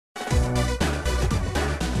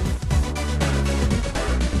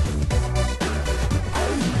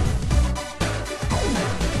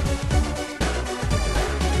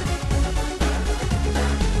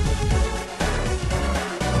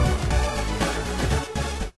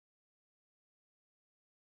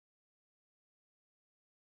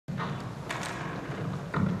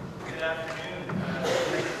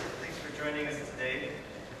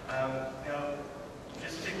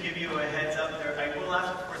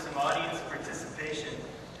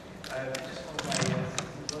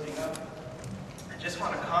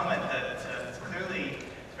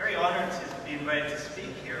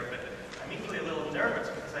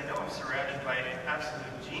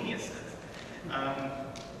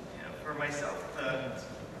For myself,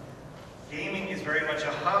 gaming is very much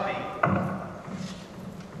a hobby,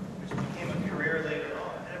 which became a career later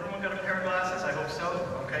on. Everyone got a pair of glasses? I hope so.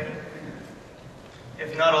 Okay.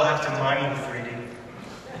 If not, I'll have to mime in 3D.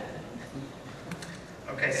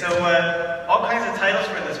 Okay, so all kinds of titles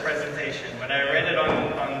for this presentation. When I read it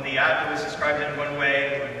on the app, it was described in one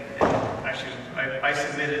way. Actually, I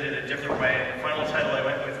submitted it a different way. The final title I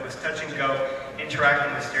went with was Touch and Go,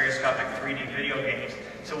 Interacting with Stereoscopic 3D Video Games.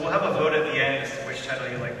 So we'll have a vote at the end as to which title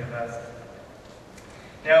you like the best.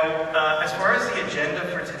 Now, as far as the agenda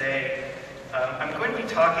for today, I'm going to be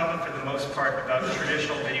talking for the most part about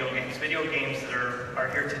traditional video games that are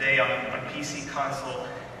here today on PC, console,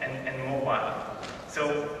 and mobile.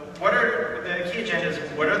 So what are the key agendas?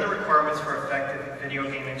 What are the requirements for effective video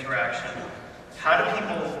game interaction? How do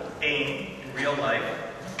people aim in real life?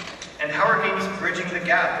 And how are games bridging the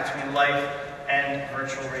gap between life and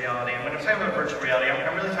virtual reality? And when I'm talking about virtual reality,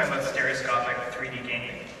 I'm really talking about stereoscopic 3D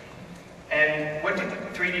gaming. And what do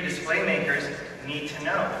 3D display makers need to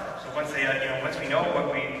know? So once we know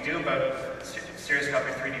what we do about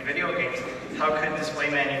stereoscopic 3D video games, how could display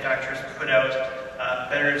manufacturers put out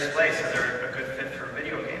better displays so they're a good fit for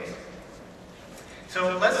video games?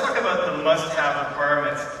 So let's talk about the must-have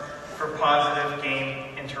requirements for positive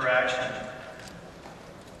game interaction.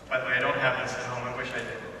 By the way, I don't have this at home. I wish I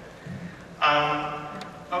did.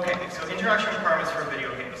 Okay, so interaction requirements for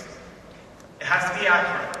video games. It has to be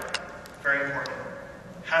accurate. Very important.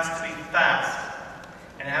 It has to be fast.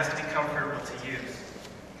 And it has to be comfortable to use.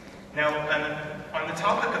 Now, on the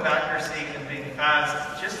topic of accuracy and being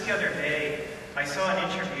fast, just the other day, I saw an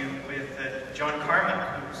interview with John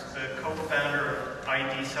Carmack, who's the co-founder of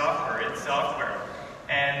ID Software, id Software.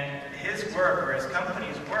 And his work, or his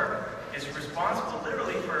company's work, is responsible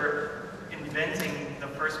literally for inventing the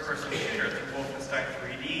first-person shooter, the Wolfenstein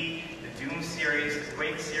 3D, the Doom series, the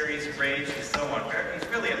Quake series, Rage, and so on. He's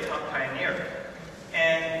really a top pioneer.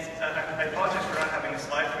 And I apologize for not having a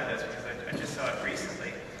slide for this, because I just saw it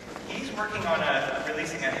recently. He's working on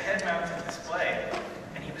releasing a head-mounted display,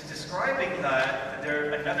 and he was describing that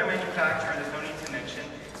another manufacturer, there's no need to mention,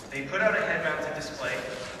 they put out a head-mounted display,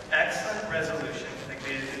 excellent resolution.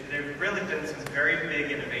 There have really been some very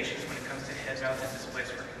big innovations when it comes to head-mounted displays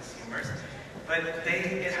for consumers, but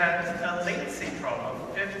it had a latency problem,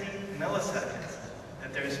 50 milliseconds.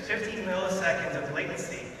 That there's 50 milliseconds of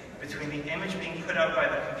latency between the image being put out by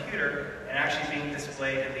the computer and actually being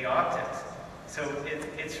displayed in the optics. So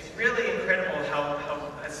it's really incredible how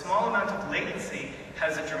a small amount of latency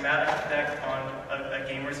has a dramatic effect on a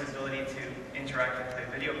gamer's ability to interact and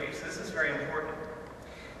play video games. So this is very important.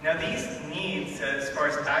 Now these needs, as far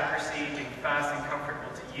as accuracy, being fast and comfortable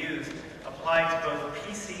to use, apply to both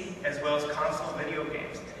PC as well as console video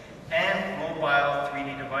games and mobile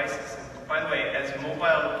 3D devices. And by the way, as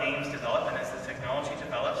mobile games develop and as the technology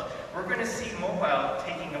develops, we're going to see mobile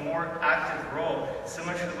taking a more active role,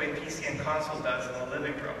 similar to the way PC and console does in the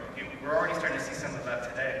living room. We're already starting to see some of that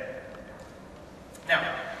today.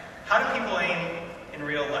 Now, how do people aim in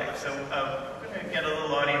real life? So we're going to get a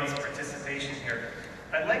little audience participation here.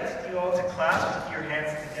 I'd like you all to clasp your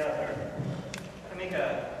hands together. I'm going to make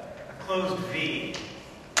a closed V.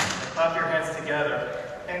 Clap your hands together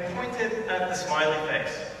and point it at the smiley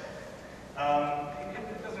face.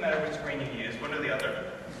 It doesn't matter which screen you use, one or the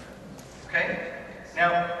other. Okay?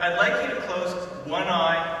 Now, I'd like you to close one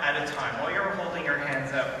eye at a time while you're holding your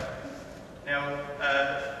hands out. Now,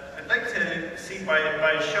 I'd like to see by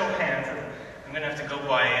a show of hands, and I'm going to have to go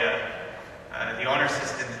by the honor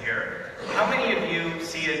system here. How many of you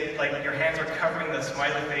see it like your hands are covering the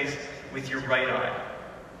smiley face with your right eye?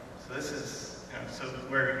 So this is, so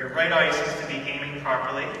where your right eye seems to be aiming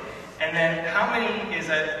properly. And then how many is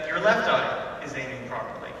that your left eye is aiming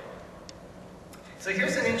properly? So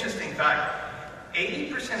here's an interesting fact.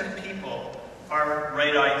 80% of people are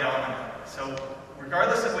right eye dominant. So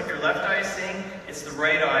regardless of what your left eye is seeing, it's the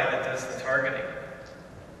right eye that does the targeting.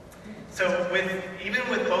 So even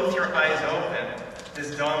with both your eyes open,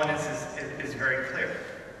 this dominance is very clear.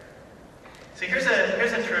 So here's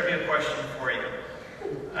a trivia question for you.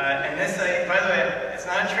 And this, by the way, it's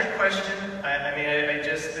not a trick question. I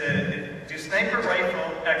just do sniper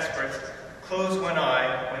rifle experts close one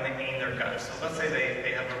eye when they aim their gun. So let's say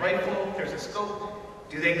they have a rifle, there's a scope.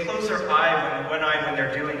 Do they close their one eye when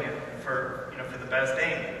they're doing it for the best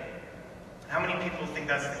aim? How many people think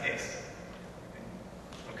that's the case?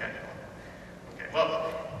 Okay.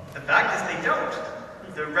 Well, the fact is they don't.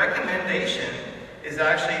 The recommendation is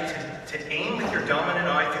actually to aim with your dominant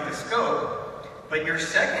eye through the scope, but your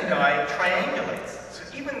second eye triangulates. So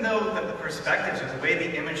even though the perspectives or the way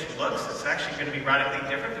the image looks is actually going to be radically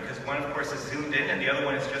different, because one, of course, is zoomed in and the other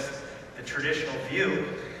one is just the traditional view,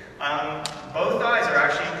 both eyes are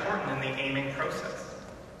actually important in the aiming process,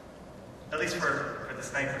 at least for the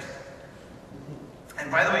snipers. And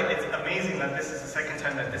by the way, it's amazing that this is the second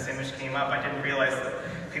time that this image came up. I didn't realize that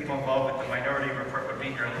people involved with the Minority Report would be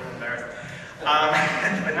here. I'm a little embarrassed.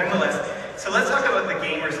 But nonetheless, so let's talk about the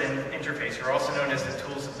gamer's interface, or also known as the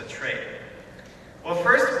tools of the trade. Well,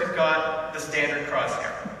 first we've got the standard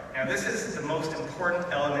crosshair. Now this is the most important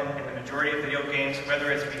element in the majority of video games,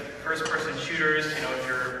 whether it's first-person shooters, you know, if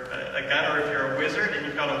you're a gunner, if you're a wizard and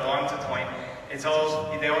you've got a wand to point,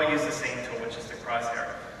 they all use the same tool, which is the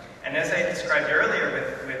crosshair. And as I described earlier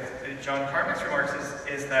with John Carmack's remarks,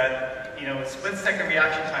 is that, you know, split-second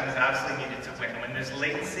reaction time is absolutely needed to win. When there's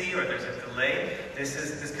latency or there's a delay, this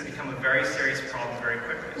could become a very serious problem very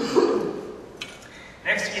quickly.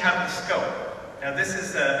 Next, you have the scope. Now, this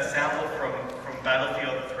is a sample from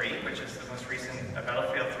Battlefield 3, which is the most recent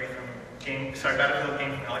Battlefield game from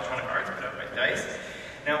Electronic Arts, put out by DICE.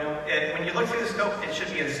 Now, when you look through the scope, it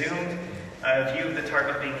should be a zoomed view of the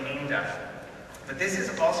target being aimed at. But this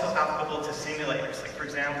is also applicable to simulators. Like, for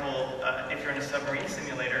example, if you're in a submarine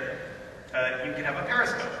simulator, you can have a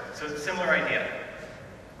periscope. So it's a similar idea.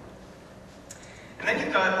 And then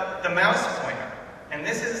you've got the mouse pointer. And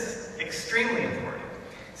this is extremely important.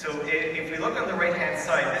 So if we look on the right-hand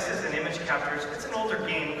side, this is an image capture. It's an older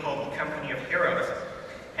game called Company of Heroes.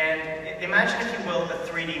 And imagine, if you will, a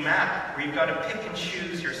 3D map where you've got to pick and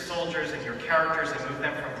choose your soldiers and your characters and move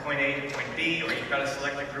them from point A to point B, or you've got to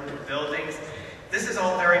select a group of buildings. This is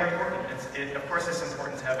all very important. Of course, it's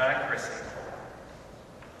important to have accuracy.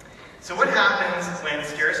 So what happens when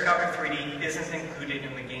stereoscopic 3D isn't included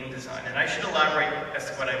in the game design? And I should elaborate as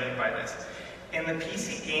to what I mean by this. In the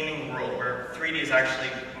PC gaming world, where 3D is actually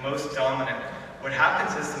most dominant, what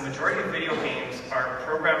happens is the majority of video games are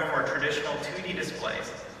programmed for traditional 2D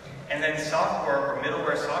displays, and then software or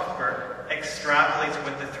middleware software extrapolates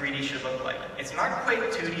what the 3D should look like. It's not quite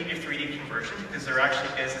 2D to 3D conversion, because there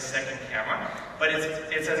actually is a second camera, but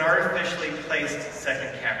it's an artificially placed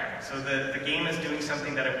second camera. So the game is doing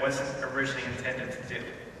something that it wasn't originally intended to do.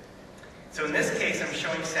 So in this case, I'm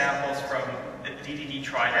showing samples from the DDD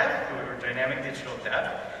TriDev, or Dynamic Digital Dev,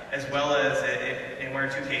 as well as, in one or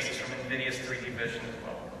two cases, from NVIDIA's 3D Vision as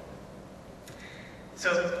well.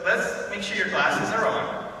 So let's make sure your glasses are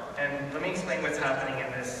on, and let me explain what's happening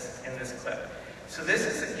in this clip. So this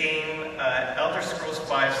is a game, Elder Scrolls V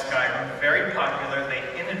Skyrim, very popular. They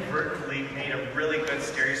inadvertently made a really good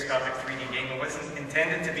stereoscopic 3D game. It wasn't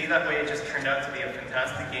intended to be that way, it just turned out to be a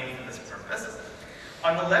fantastic game for this purpose.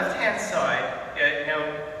 On the left-hand side, now,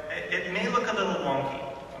 it may look a little wonky.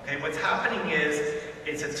 Okay, what's happening is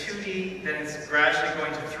it's a 2D, then it's gradually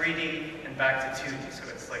going to 3D and back to 2D. So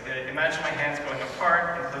it's like, imagine my hands going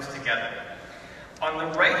apart and close together. On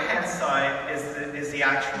the right-hand side is the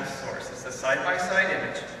actual source. It's the side-by-side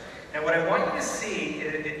image. Now, what I want you to see,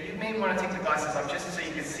 you may want to take the glasses off just so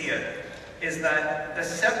you can see it, is that the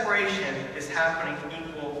separation is happening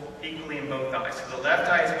equally in both eyes. So the left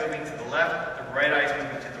eye is moving to the left, the right eye is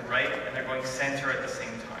moving to the right, and they're going center at the same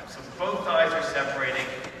time. So both eyes are separating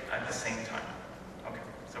at the same time. Okay,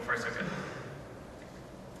 so far so good.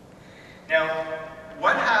 Now,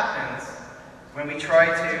 what happens when we try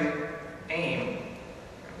to aim?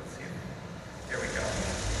 Let's see. There we go.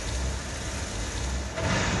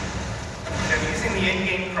 So I'm using the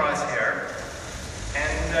in-game crosshair,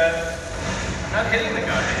 and I'm not hitting the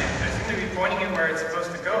guy. I seem to be pointing him where it's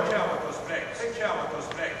supposed to go. Take care with those legs. Take care with those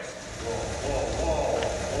legs. Whoa, whoa, whoa.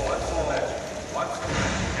 What's all that? What's the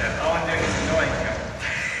magic? Yeah, all I'm doing is annoying him.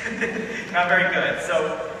 Not very good.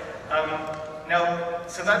 So,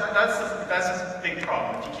 that's a big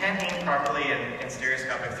problem. If you can't aim properly in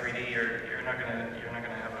stereoscopic 3D, you're not gonna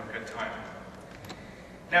have a good time.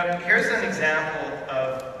 Now, here's an example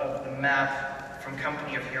of the map from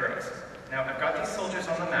Company of Heroes. Now, I've got these soldiers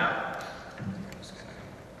on the map.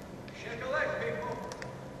 Shake a leg, people.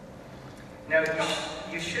 Now,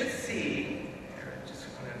 you should see, just so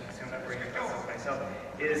I'm not bringing it up myself,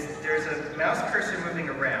 is there's a mouse cursor moving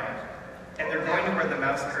around, and they're going to where the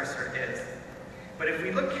mouse cursor is. But if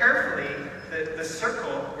we look carefully, the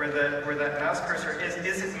circle where that mouse cursor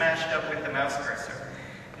isn't matched up with the mouse cursor.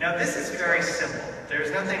 Now, this is very simple.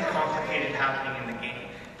 There's nothing complicated happening in the game.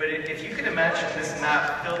 But if you could imagine this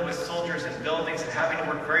map filled with soldiers and buildings and having to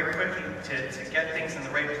work very quickly to get things in the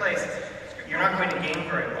right place, you're not going to game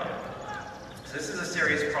very well. So this is a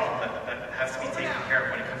serious problem that has to be taken care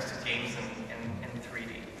of when it comes to games in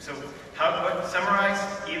 3D. So summarize,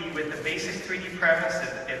 with the basic 3D premise,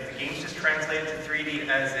 if the game's just translated to 3D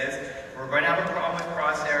as is, we're we're going to have a problem with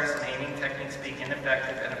crosshairs and aiming techniques being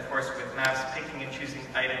ineffective, and of course with maps picking and choosing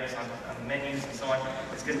items on menus and so on,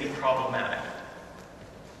 it's going to be problematic.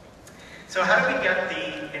 So how do we get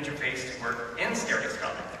the interface to work in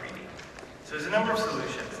stereoscopic 3D? So there's a number of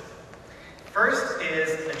solutions. First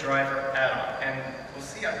is a driver add-on, and we'll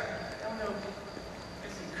see, I don't know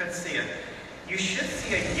if you could see it. You should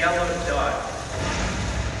see a yellow dot.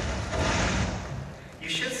 You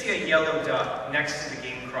should see a yellow dot next to the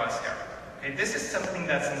game crosshair. Okay, this is something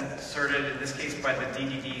that's inserted, in this case by the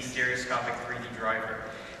DDD Stereoscopic 3D driver.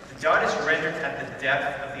 The dot is rendered at the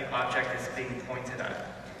depth of the object it's being pointed at.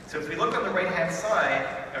 So if we look on the right-hand side,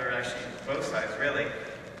 or actually both sides really,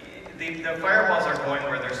 the fireballs are going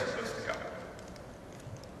where they're supposed to go.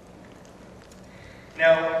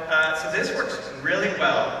 Now, so this works really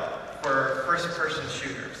well for first-person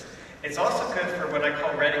shooters. It's also good for what I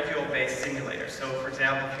call reticule-based simulators. So, for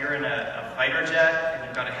example, if you're in a fighter jet and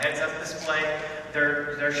you've got a heads-up display,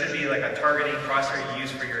 there should be like a targeting crosshair you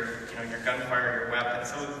use for your gunfire, your weapon.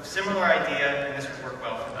 So, similar idea, and this would work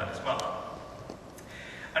well for that as well.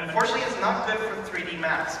 Unfortunately, it's not good for 3D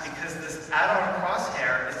maps because this add-on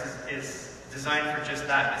crosshair is designed for just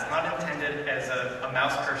that. It's not intended as a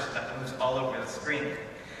mouse cursor that moves all over the screen.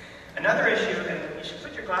 Another issue, and you should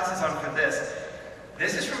put your glasses on for this.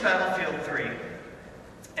 This is from Battlefield 3,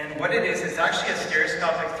 and what it is, it's actually a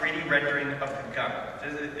stereoscopic 3D rendering of the gun.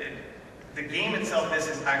 The game itself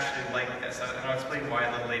isn't actually like this, and I'll explain why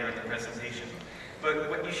a little later in the presentation. But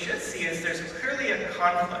what you should see is there's clearly a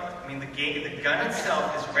conflict. I mean, the gun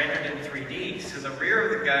itself is rendered in 3D, so the rear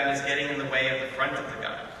of the gun is getting in the way of the front of the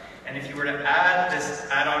gun. And if you were to add this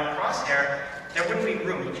add-on crosshair, there wouldn't be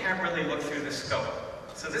room. You can't really look through the scope.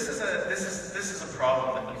 So this is a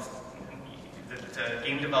problem that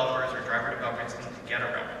game developers or driver developers need to get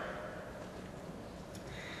around.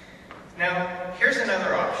 Now, here's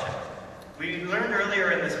another option. We learned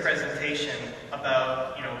earlier in this presentation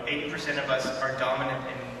about 80% of us are dominant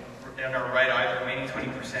in our right eye, the remaining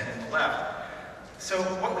 20% in the left. So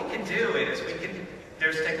what we can do is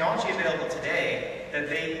there's technology available today that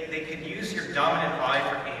they could use your dominant eye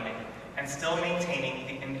for aiming and still maintaining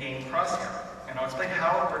the in-game crosshair. And I'll explain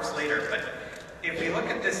how it works later, but if we look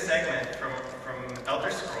at this segment from Elder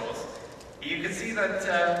Scrolls, you can see that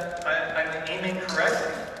I'm aiming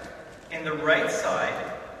correctly. In the right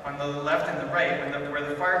side, on the left and the right, where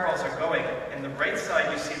the fireballs are going, in the right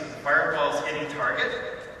side you see that the fireball's hitting target.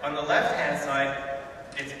 On the left-hand side,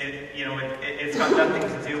 it's got nothing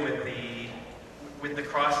to do with the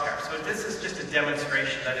crosshair. So this is just a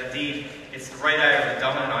demonstration that indeed it's the right eye or the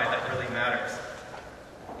dominant eye that really matters.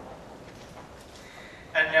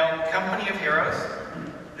 And now, Company of Heroes,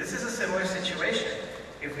 this is a similar situation.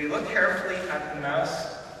 If we look carefully at the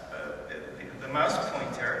mouse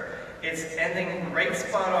pointer, it's ending right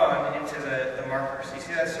spot on into the marker. So you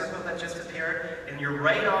see that circle that just appeared? In your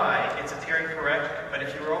right eye, it's appearing correctly. But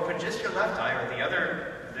if you were open just your left eye, or the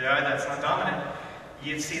eye that's not dominant,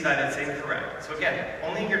 you'd see that it's incorrect. So again,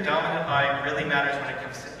 only your dominant eye really matters when it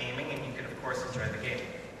comes to aiming, and you can of course enjoy the game.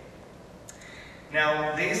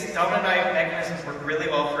 Now, these dominant eye mechanisms work really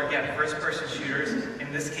well for, again, first-person shooters,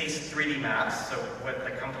 in this case 3D maps, so what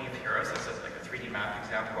the Company of Heroes is like a 3D map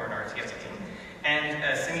example or an RTS game,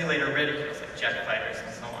 and simulator reticules like jet fighters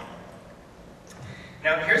and so on.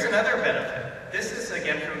 Now, here's another benefit. This is,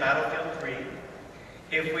 again, from Battlefield 3.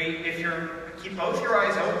 If you keep both your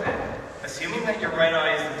eyes open, assuming that your right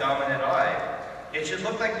eye is the dominant eye, it should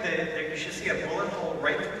look like you should see a bullet hole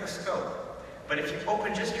right through the scope. But if you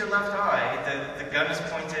open just your left eye, the gun is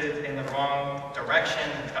pointed in the wrong direction.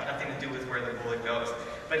 It's got nothing to do with where the bullet goes.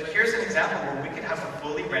 But here's an example where we could have a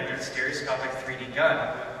fully rendered stereoscopic 3D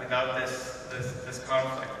gun without this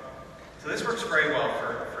conflict. So this works very well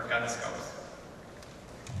for gun scopes.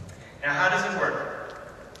 Now, how does it work?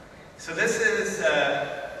 So this is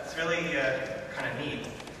it's really kind of neat.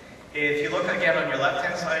 If you look again on your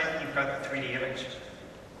left-hand side, you've got the 3D image.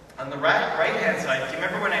 On the right-hand side, do you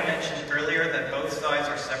remember when I mentioned earlier that both sides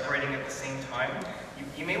are separating at the same time?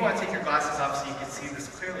 You may want to take your glasses off so you can see this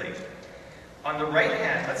clearly. On the right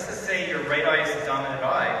hand, let's just say your right eye is the dominant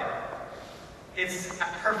eye. It's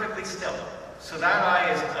perfectly still. So that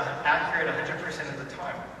eye is accurate 100% of the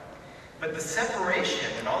time. But the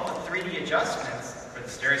separation and all the 3D adjustments, or the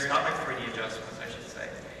stereoscopic 3D adjustments, I should say,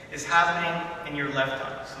 is happening in your left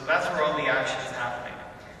eye. So that's where all the action is happening.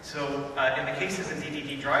 So in the cases of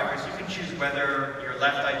DDD drivers, you can choose whether you're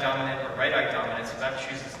left eye dominant or right eye dominant, so that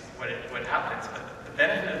chooses what happens. But the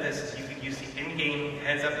benefit of this is you can use the in-game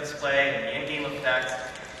heads-up display and the in-game effects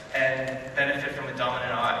and benefit from a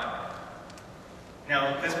dominant eye.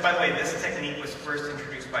 Now, by the way, this technique was first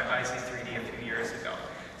introduced by IC3D a few years ago.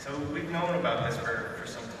 So we've known about this for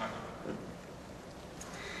some time.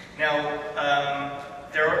 Now,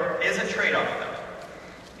 there is a trade-off though.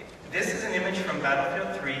 This is an image from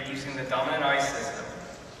Battlefield 3 using the dominant eye system.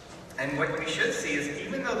 And what we should see is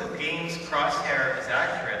even though the game's crosshair is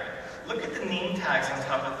accurate, look at the name tags on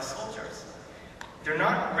top of the soldiers. They're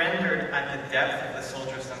not rendered at the depth of the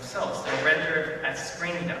soldiers themselves. They're rendered at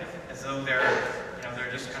screen depth, as though they're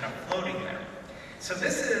just kind of floating there. So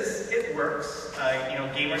it works.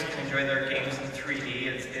 Gamers can enjoy their games in 3D.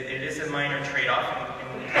 It is a minor trade-off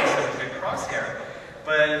in the case of a good crosshair.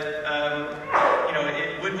 But,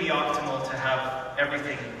 it would be optimal to have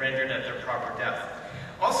everything rendered at their proper depth.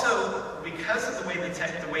 Also, because of the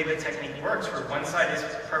way the technique works, where one side is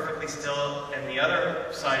perfectly still and the other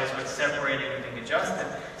side is what's separating and being adjusted,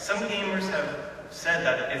 some gamers have said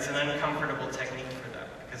that it's an uncomfortable technique for them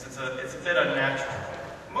because it's a bit unnatural.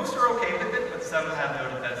 Most are okay with it, but some have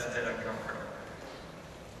noted that it's a bit uncomfortable.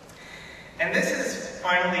 And this is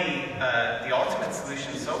finally the ultimate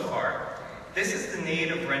solution so far. This is the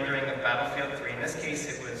native rendering of Battlefield 3. In this case,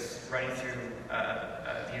 it was running through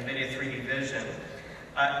the NVIDIA 3D Vision.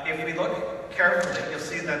 If we look carefully, you'll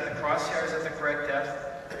see that the crosshair is at the correct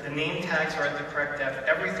depth, the name tags are at the correct depth,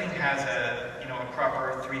 everything has a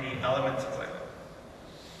proper 3D element to it.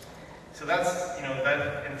 So that's,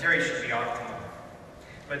 that in theory should be optimal.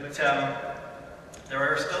 But there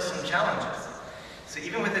are still some challenges. So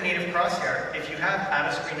even with the native crosshair, if you have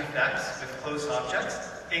out-of-screen effects with close objects,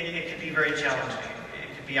 it could be very challenging.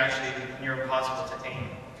 It could be actually near impossible to aim.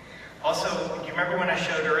 Also, do you remember when I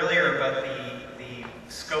showed earlier about the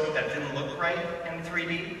scope that didn't look right in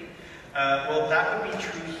 3D? Well, that would be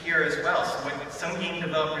true here as well. So what some game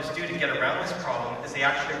developers do to get around this problem is they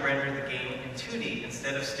actually render the game in 2D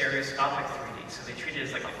instead of stereoscopic 3D. So they treat it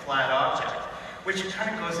as like a flat object, which kind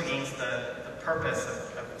of goes against the purpose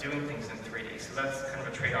of doing things in 3D. So that's kind of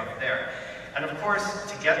a trade-off there. And of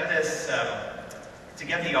course, to get this, to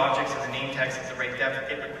get the objects and the name tags at the right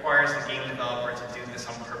depth, it requires the game developer to do this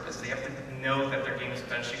on purpose. They have to know that their game is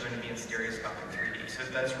eventually going to be in stereoscopic 3D. So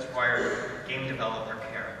it does require game developer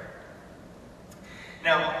care.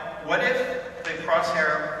 Now, what if the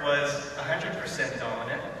crosshair was 100%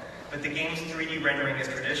 dominant, but the game's 3D rendering is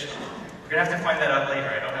traditional? We're going to have to find that out later.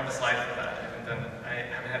 I don't have a slide for that. I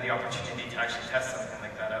haven't had the opportunity to actually test something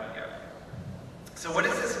like that out yet. So what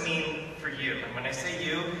does this mean for you? And when I say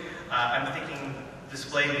you, I'm thinking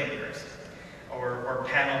display makers or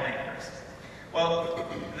panel makers. Well,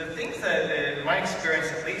 the things that, in my experience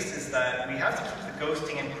at least, is that we have to keep the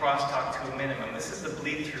ghosting and crosstalk to a minimum. This is the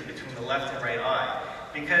bleed-through between the left and right eye,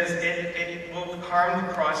 because it will harm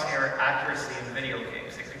the crosshair accuracy in video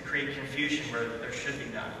games. It could create confusion where there should be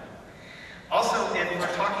none. Also, if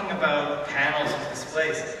we're talking about panels and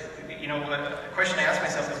displays, a question I ask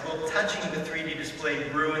myself is, will touching the 3D display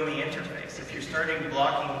ruin the interface? If you're starting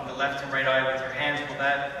blocking the left and right eye with your hands, will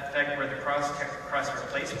that affect where the crosshair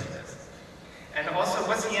placement is? And also,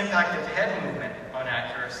 what's the impact of head movement on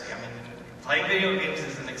accuracy? I mean, playing video games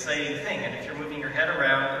is an exciting thing, and if you're moving your head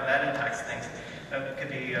around and that impacts things, that could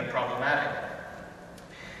be problematic.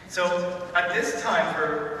 So, at this time,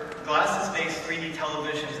 for glasses-based 3D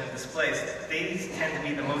televisions and displays, these tend to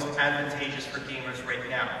be the most advantageous for gamers right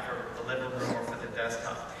now, for the living room or for the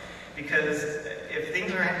desktop. Because if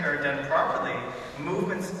things are done properly,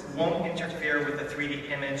 movements won't interfere with the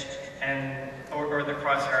 3D image or the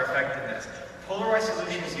crosshair effectiveness. Polarized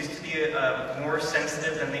solutions used to be more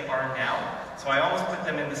sensitive than they are now, so I almost put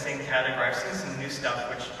them in the same category. I've seen some new stuff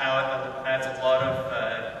which adds a lot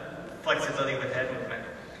of flexibility with head movement.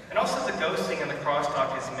 And also the ghosting and the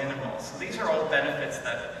crosstalk is minimal. So these are all benefits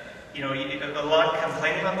that, a lot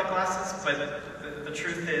complain about the glasses, but the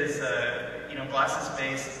truth is,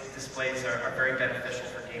 glasses-based displays are very beneficial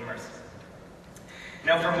for gamers.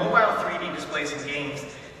 Now for mobile 3D displays in games,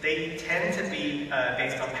 they tend to be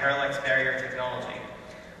based on parallax barrier technology.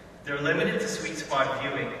 They're limited to sweet spot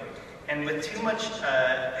viewing, and with too much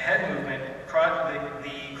head movement,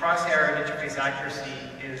 the crosshair and interface accuracy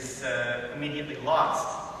is immediately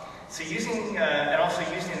lost. So and also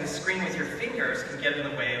using the screen with your fingers can get in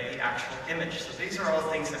the way of the actual image. So these are all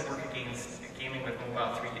things that work against gaming with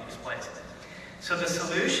mobile 3D displays. So the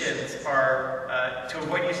solutions are to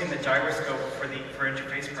avoid using the gyroscope for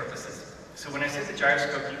interface purposes. So when I say the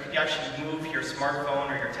gyroscope, you could actually move your smartphone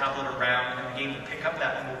or your tablet around and the game will pick up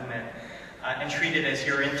that movement and treat it as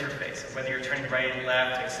your interface, whether you're turning right,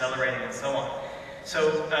 left, accelerating, and so on.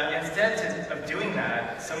 So instead of doing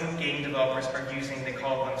that, some game developers are using, they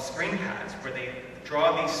call them screen pads, where they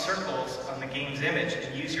draw these circles on the game's image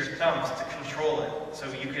and use your thumbs to control it. So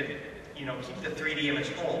you could, keep the 3D image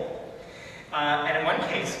whole. And in one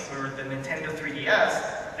case, for the Nintendo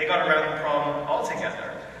 3DS, they got around the problem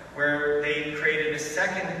altogether, where they created a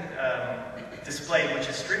second display, which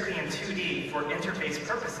is strictly in 2D for interface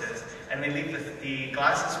purposes, and they leave the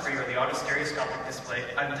glasses free or the auto stereoscopic display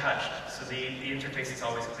untouched, so the interface is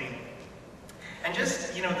always clean. And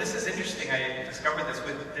just, this is interesting, I discovered this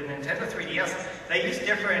with the Nintendo 3DS, they use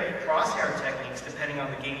different crosshair techniques depending on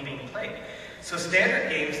the game being played. So standard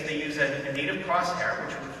games, they use a native crosshair,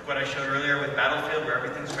 which was what I showed earlier with Battlefield, where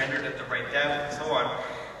everything's rendered at the right depth and so on.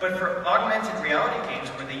 But for augmented reality games,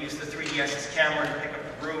 where they use the 3DS's camera to pick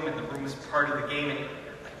up the room, and the room is part of the game, and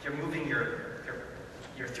you're moving your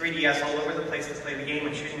 3DS all over the place to play the game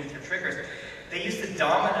and shooting with your triggers, they use the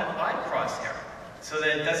dominant wide crosshair, so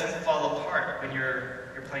that it doesn't fall apart when you're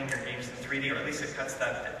playing your games in 3D, or at least it cuts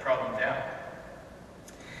that problem down.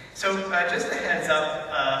 So just a heads up,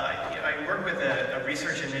 I work with a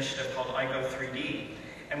research initiative called iGo3D,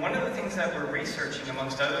 and one of the things that we're researching,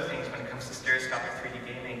 amongst other things when it comes to stereoscopic 3D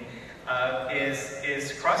gaming,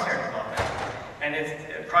 is crosshair development, and it's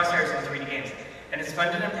crosshairs in 3D games. And it's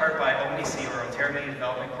funded in part by OMNIC, or Ontario Media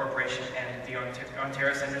Development Corporation, and the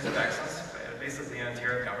Ontario Centres of Excellence, basically the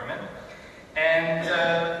Ontario government. And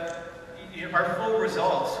our full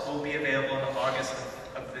results will be available in August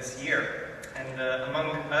of this year. And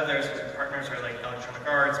among others, partners are like Electronic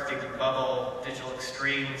Arts, Big Bubble, Digital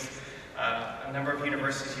Extremes, a number of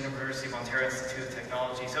universities, University of Ontario Institute of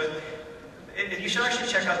Technology. So you should actually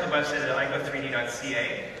check out the website at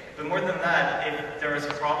igo3d.ca. But more than that, if there is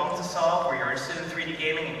a problem to solve, or you're interested in 3D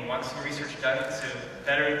gaming and you want some research done to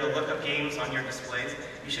better the look of games on your displays,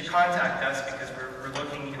 you should contact us, because we're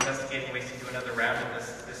investigating ways to do another round of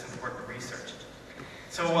this important research.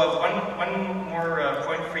 So one more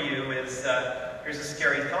point for you is, here's a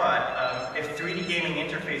scary thought. If 3D gaming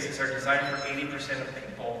interfaces are designed for 80% of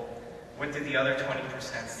people, what do the other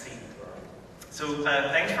 20% see? So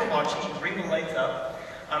thanks for watching. Bring the lights up.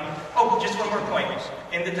 Just one more point.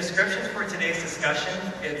 In the descriptions for today's discussion,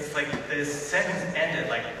 it's like this sentence ended,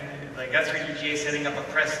 like S3DGA setting up a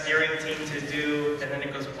press steering team to do, and then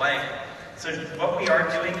it goes blank. So what we are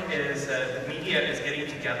doing is the media is getting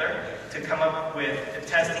together to come up with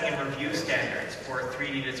testing and review standards for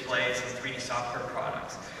 3D displays and 3D software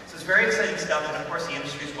products. So it's very exciting stuff, and of course the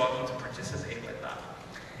industry is welcome to participate with that.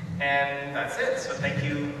 And that's it. So thank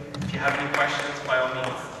you. If you have any questions, by all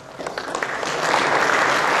means.